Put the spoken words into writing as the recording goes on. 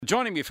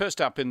Joining me first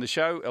up in the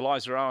show,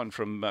 Eliza Owen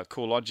from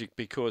CoreLogic,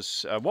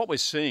 because what we're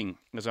seeing,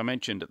 as I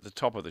mentioned at the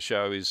top of the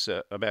show, is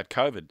about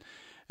COVID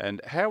and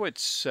how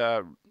it's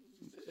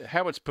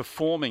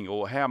performing,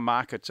 or how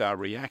markets are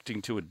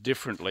reacting to it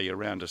differently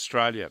around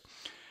Australia.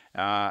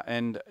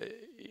 And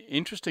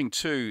interesting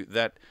too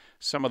that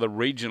some of the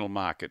regional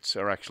markets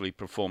are actually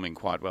performing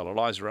quite well.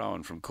 Eliza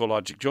Owen from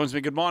CoreLogic joins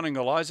me. Good morning,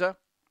 Eliza.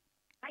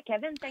 Hi,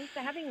 Kevin. Thanks for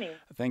having me.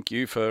 Thank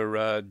you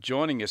for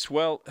joining us.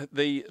 Well,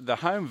 the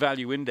home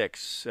value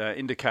index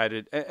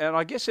indicated, and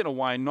I guess in a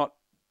way not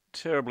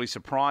terribly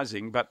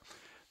surprising, but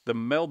the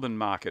Melbourne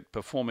market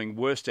performing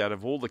worst out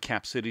of all the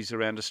cap cities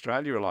around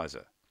Australia,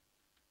 Eliza.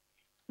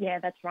 Yeah,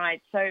 that's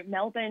right. So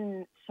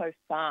Melbourne so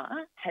far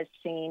has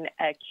seen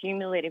a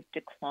cumulative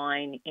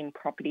decline in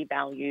property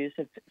values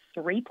of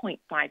 3.5%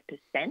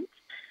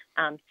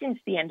 since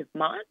the end of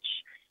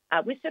March.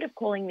 We're sort of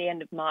calling the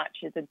end of March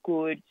as a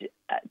good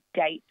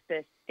date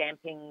for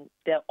stamping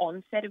the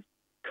onset of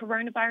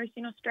coronavirus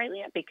in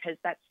Australia, because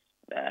that's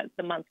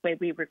the month where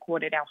we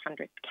recorded our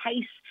 100th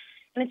case.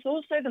 And it's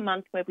also the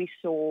month where we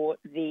saw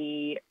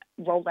the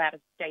rollout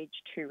of stage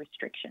 2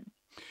 restrictions.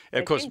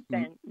 Of course, since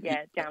then,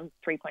 down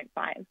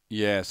 3.5.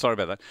 Yeah, sorry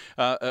about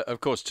that.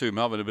 Of course, too,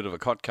 Melbourne, a bit of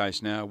a hot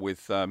case now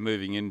with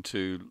moving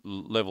into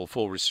level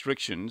 4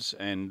 restrictions,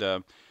 and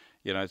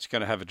it's going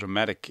to have a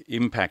dramatic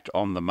impact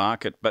on the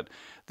market. But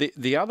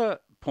the other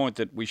point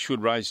that we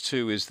should raise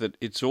too is that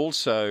it's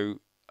also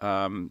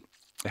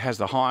has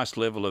the highest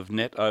level of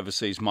net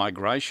overseas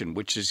migration,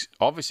 which is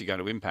obviously going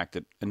to impact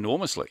it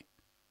enormously.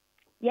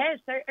 Yeah,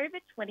 so over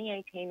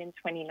 2018 and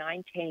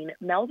 2019,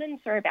 Melbourne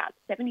saw about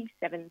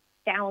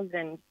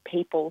 77,000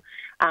 people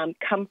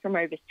come from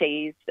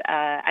overseas,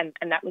 and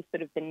that was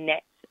sort of the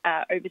net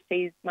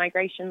overseas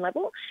migration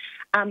level.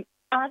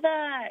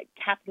 Other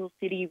capital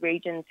city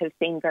regions have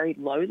seen very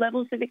low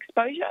levels of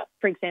exposure.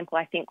 For example,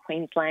 I think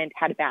Queensland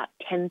had about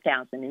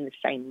 10,000 in the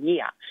same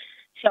year.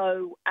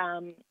 So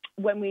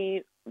when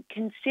we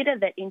consider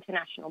that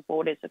international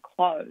borders are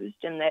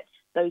closed and that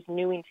those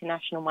new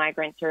international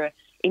migrants are an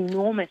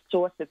enormous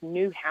source of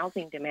new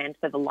housing demand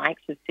for the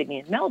likes of Sydney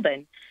and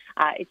Melbourne,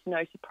 it's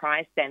no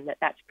surprise then that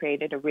that's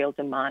created a real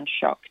demand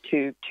shock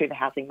to the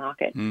housing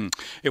market.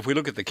 If we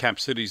look at the cap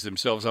cities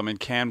themselves, I mean,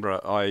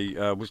 Canberra,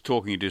 I was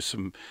talking to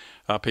some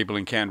people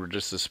in Canberra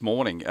just this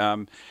morning,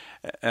 and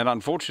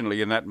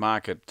unfortunately in that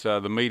market,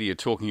 the media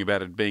talking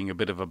about it being a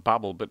bit of a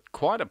bubble, but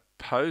quite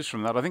opposed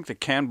from that. I think the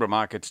Canberra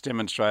market's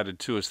demonstrated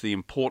to us the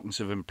importance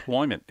of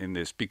employment in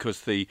this,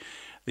 because the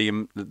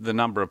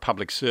number of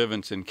public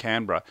servants in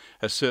Canberra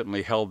has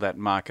certainly held that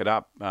market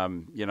up,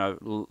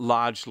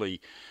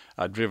 largely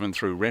driven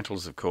through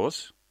rentals, of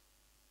course.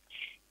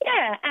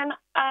 Yeah, and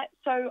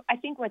so I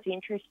think what's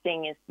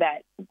interesting is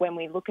that when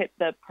we look at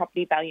the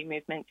property value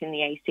movements in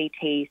the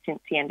ACT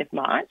since the end of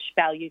March,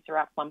 values are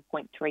up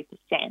 1.3%.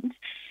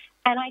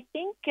 And I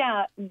think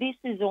this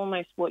is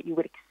almost what you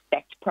would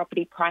expect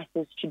property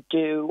prices to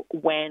do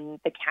when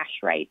the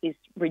cash rate is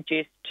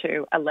reduced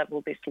to a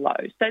level this low.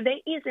 So there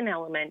is an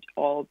element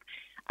of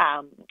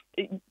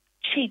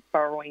cheap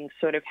borrowing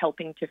sort of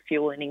helping to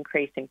fuel an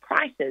increase in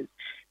prices.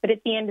 But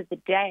at the end of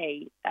the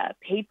day,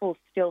 people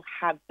still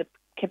have the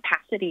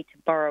capacity to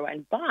borrow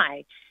and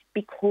buy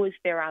because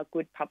there are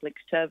good public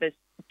service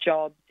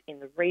jobs in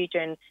the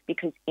region,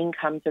 because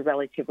incomes are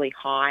relatively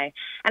high.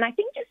 And I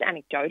think just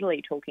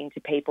anecdotally talking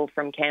to people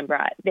from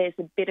Canberra, there's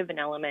a bit of an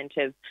element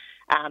of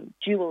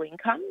dual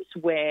incomes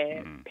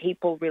where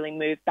people really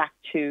move back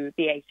to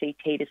the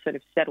ACT to sort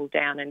of settle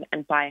down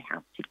and buy a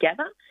house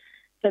together.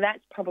 So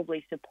that's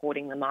probably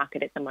supporting the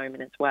market at the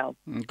moment as well.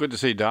 Good to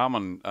see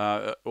Darwin,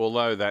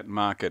 although that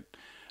market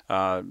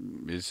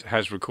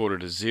has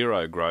recorded a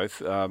zero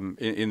growth.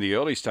 In the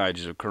early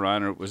stages of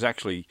Corona, it was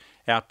actually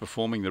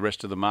outperforming the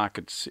rest of the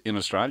markets in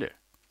Australia.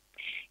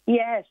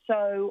 Yeah,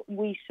 so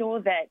we saw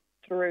that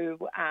through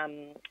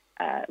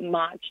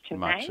March to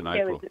May. And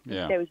April.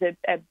 There was a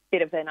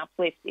bit of an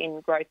uplift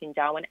in growth in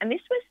Darwin. And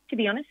this was, to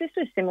be honest, this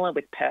was similar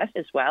with Perth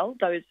as well.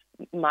 Those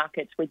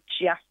markets were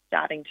just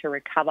starting to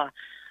recover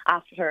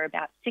after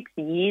about 6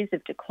 years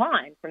of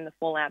decline from the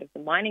fallout of the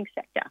mining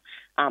sector.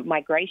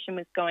 Migration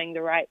was going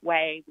the right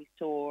way. We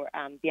saw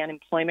the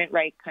unemployment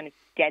rate kind of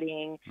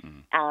steadying.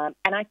 And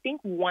I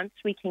think once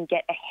we can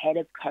get ahead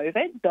of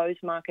COVID,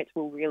 those markets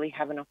will really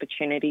have an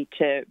opportunity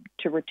to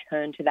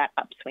return to that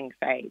upswing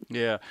phase.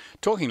 Yeah.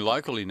 Talking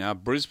locally now,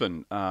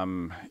 Brisbane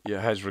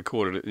has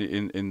recorded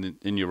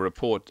in your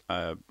report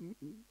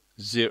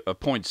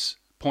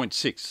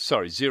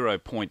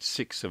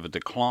 0.6 of a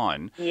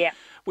decline. Yeah.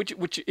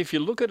 Which, if you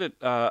look at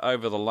it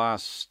over the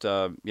last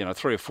 3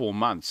 or 4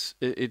 months,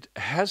 it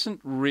hasn't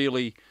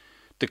really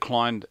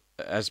declined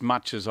as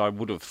much as I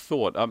would have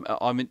thought.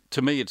 I mean,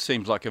 to me, it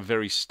seems like a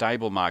very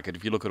stable market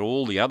if you look at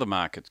all the other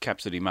markets,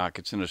 cap city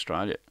markets in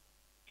Australia.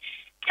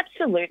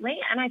 Absolutely.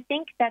 And I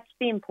think that's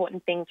the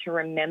important thing to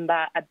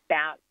remember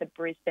about the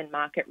Brisbane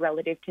market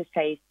relative to,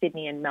 say,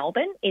 Sydney and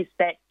Melbourne, is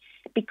that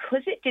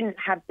because it didn't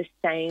have the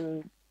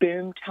same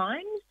boom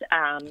times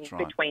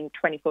between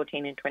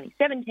 2014 and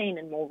 2017,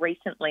 and more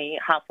recently,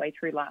 halfway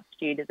through last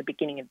year to the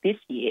beginning of this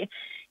year,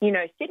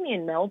 Sydney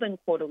and Melbourne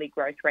quarterly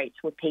growth rates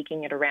were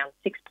peaking at around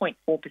 6.4%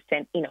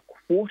 in a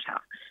quarter.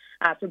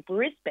 For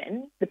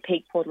Brisbane, the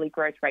peak quarterly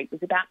growth rate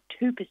was about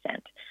 2%.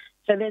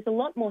 So there's a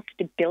lot more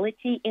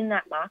stability in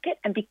that market,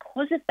 and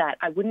because of that,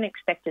 I wouldn't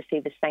expect to see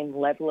the same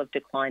level of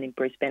decline in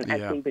Brisbane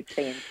as we would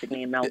see in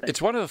Sydney and Melbourne.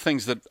 It's one of the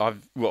things that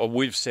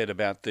we've said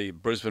about the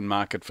Brisbane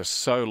market for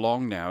so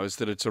long now is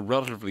that it's a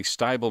relatively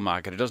stable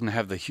market. It doesn't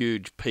have the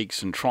huge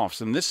peaks and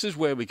troughs, and this is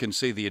where we can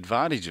see the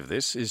advantage of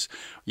this is,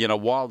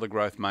 while the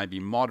growth may be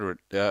moderate,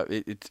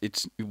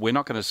 we're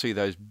not going to see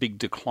those big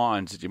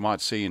declines that you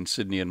might see in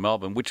Sydney and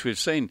Melbourne, which we've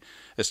seen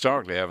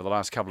historically over the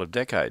last couple of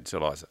decades,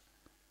 Eliza.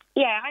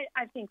 Yeah,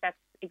 I think that's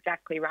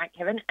exactly right,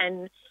 Kevin.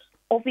 And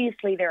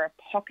obviously there are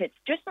pockets,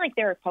 just like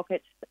there are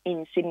pockets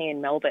in Sydney and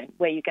Melbourne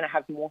where you're going to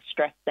have more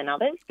stress than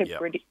others.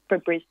 For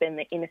Brisbane,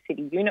 the inner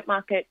city unit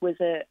market was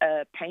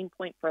a pain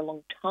point for a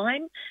long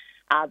time.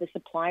 The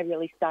supply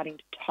really starting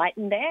to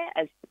tighten there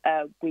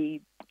as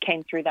we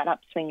came through that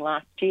upswing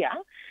last year.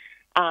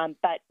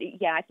 But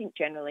yeah, I think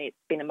generally it's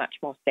been a much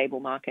more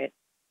stable market.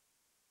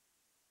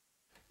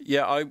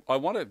 Yeah, I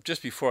want to,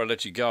 just before I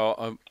let you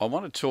go, I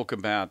want to talk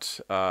about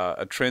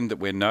a trend that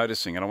we're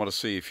noticing, and I want to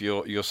see if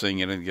you're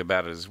seeing anything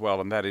about it as well,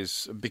 and that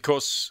is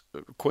because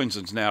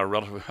Queensland's now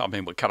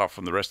we're cut off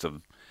from the rest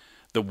of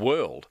the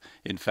world,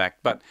 in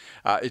fact, but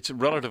it's a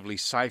relatively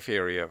safe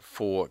area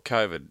for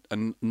COVID,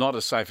 and not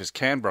as safe as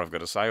Canberra, I've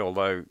got to say,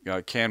 although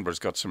Canberra's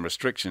got some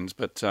restrictions,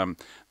 but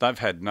they've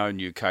had no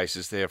new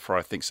cases there for,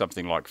 I think,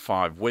 something like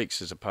 5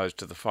 weeks as opposed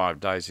to the 5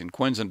 days in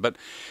Queensland. But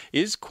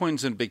is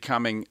Queensland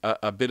becoming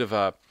a bit of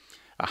a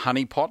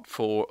honeypot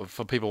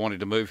for people wanting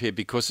to move here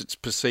because it's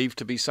perceived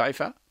to be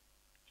safer?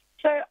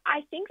 So I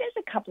think there's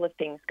a couple of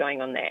things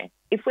going on there.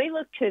 If we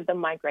look to the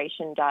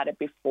migration data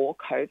before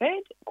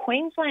COVID,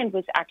 Queensland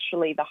was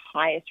actually the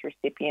highest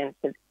recipients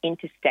of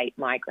interstate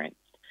migrants.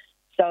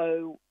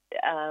 So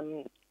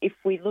if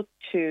we look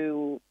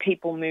to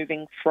people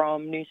moving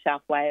from New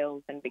South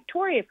Wales and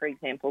Victoria, for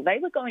example, they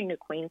were going to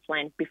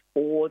Queensland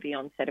before the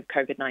onset of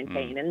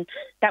COVID-19, and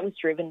that was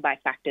driven by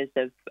factors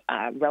of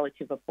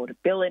relative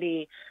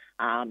affordability,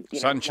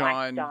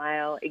 sunshine,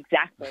 lifestyle,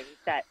 exactly,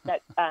 that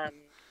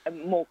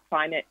more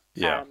climate.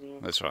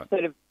 That's right.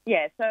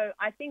 So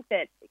I think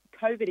that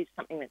COVID is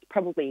something that's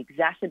probably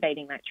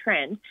exacerbating that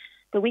trend.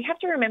 But we have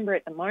to remember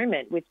at the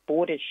moment, with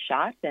borders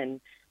shut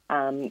and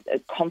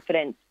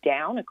confidence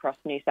down across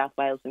New South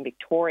Wales and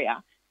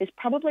Victoria, there's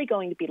probably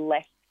going to be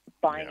less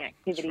buying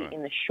activity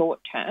in the short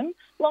term.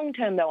 Long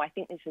term, though, I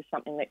think this is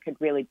something that could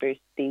really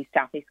boost the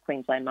southeast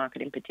Queensland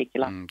market in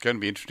particular. Going to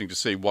be interesting to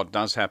see what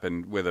does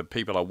happen, whether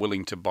people are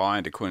willing to buy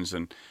into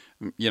Queensland,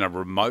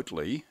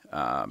 remotely.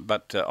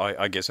 But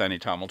I guess only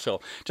time will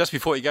tell. Just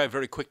before you go,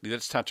 very quickly,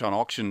 let's touch on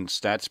auction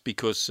stats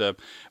because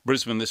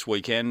Brisbane this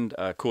weekend,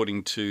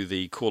 according to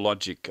the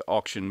CoreLogic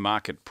auction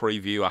market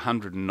preview,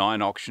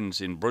 109 auctions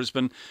in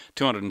Brisbane,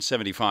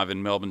 275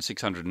 in Melbourne,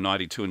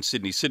 692 in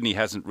Sydney. Sydney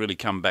hasn't really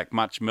come back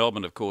much.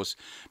 Melbourne, of course,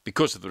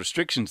 because of the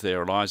restrictions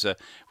there, Eliza,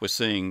 we're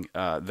seeing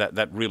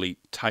that really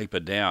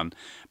taper down.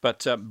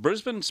 But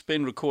Brisbane's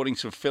been recording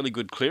some fairly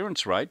good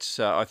clearance rates.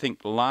 I think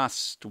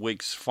last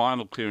week's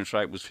final clearance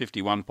rate was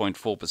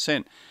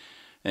 51.4%.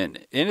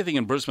 And anything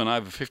in Brisbane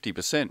over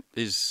 50%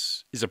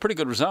 is a pretty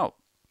good result.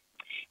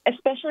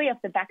 Especially off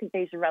the back of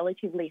these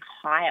relatively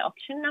high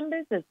auction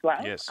numbers as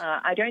well. Yes.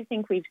 I don't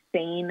think we've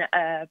seen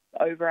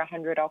over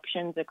 100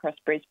 auctions across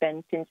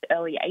Brisbane since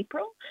early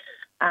April.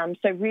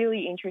 So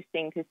really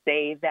interesting to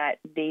see that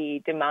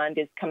the demand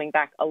is coming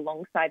back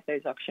alongside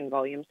those auction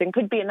volumes, and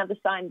could be another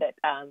sign that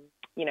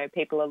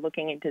people are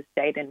looking into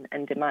state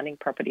and demanding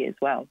property as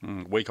well.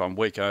 Week on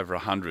week over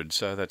 100,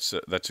 so that's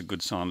a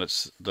good sign.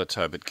 Let's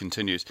hope it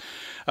continues.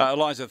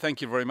 Eliza,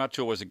 thank you very much.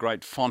 Always a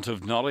great font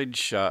of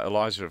knowledge.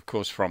 Eliza, of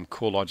course, from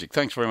CoreLogic.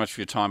 Thanks very much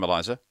for your time,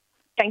 Eliza.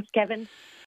 Thanks, Kevin.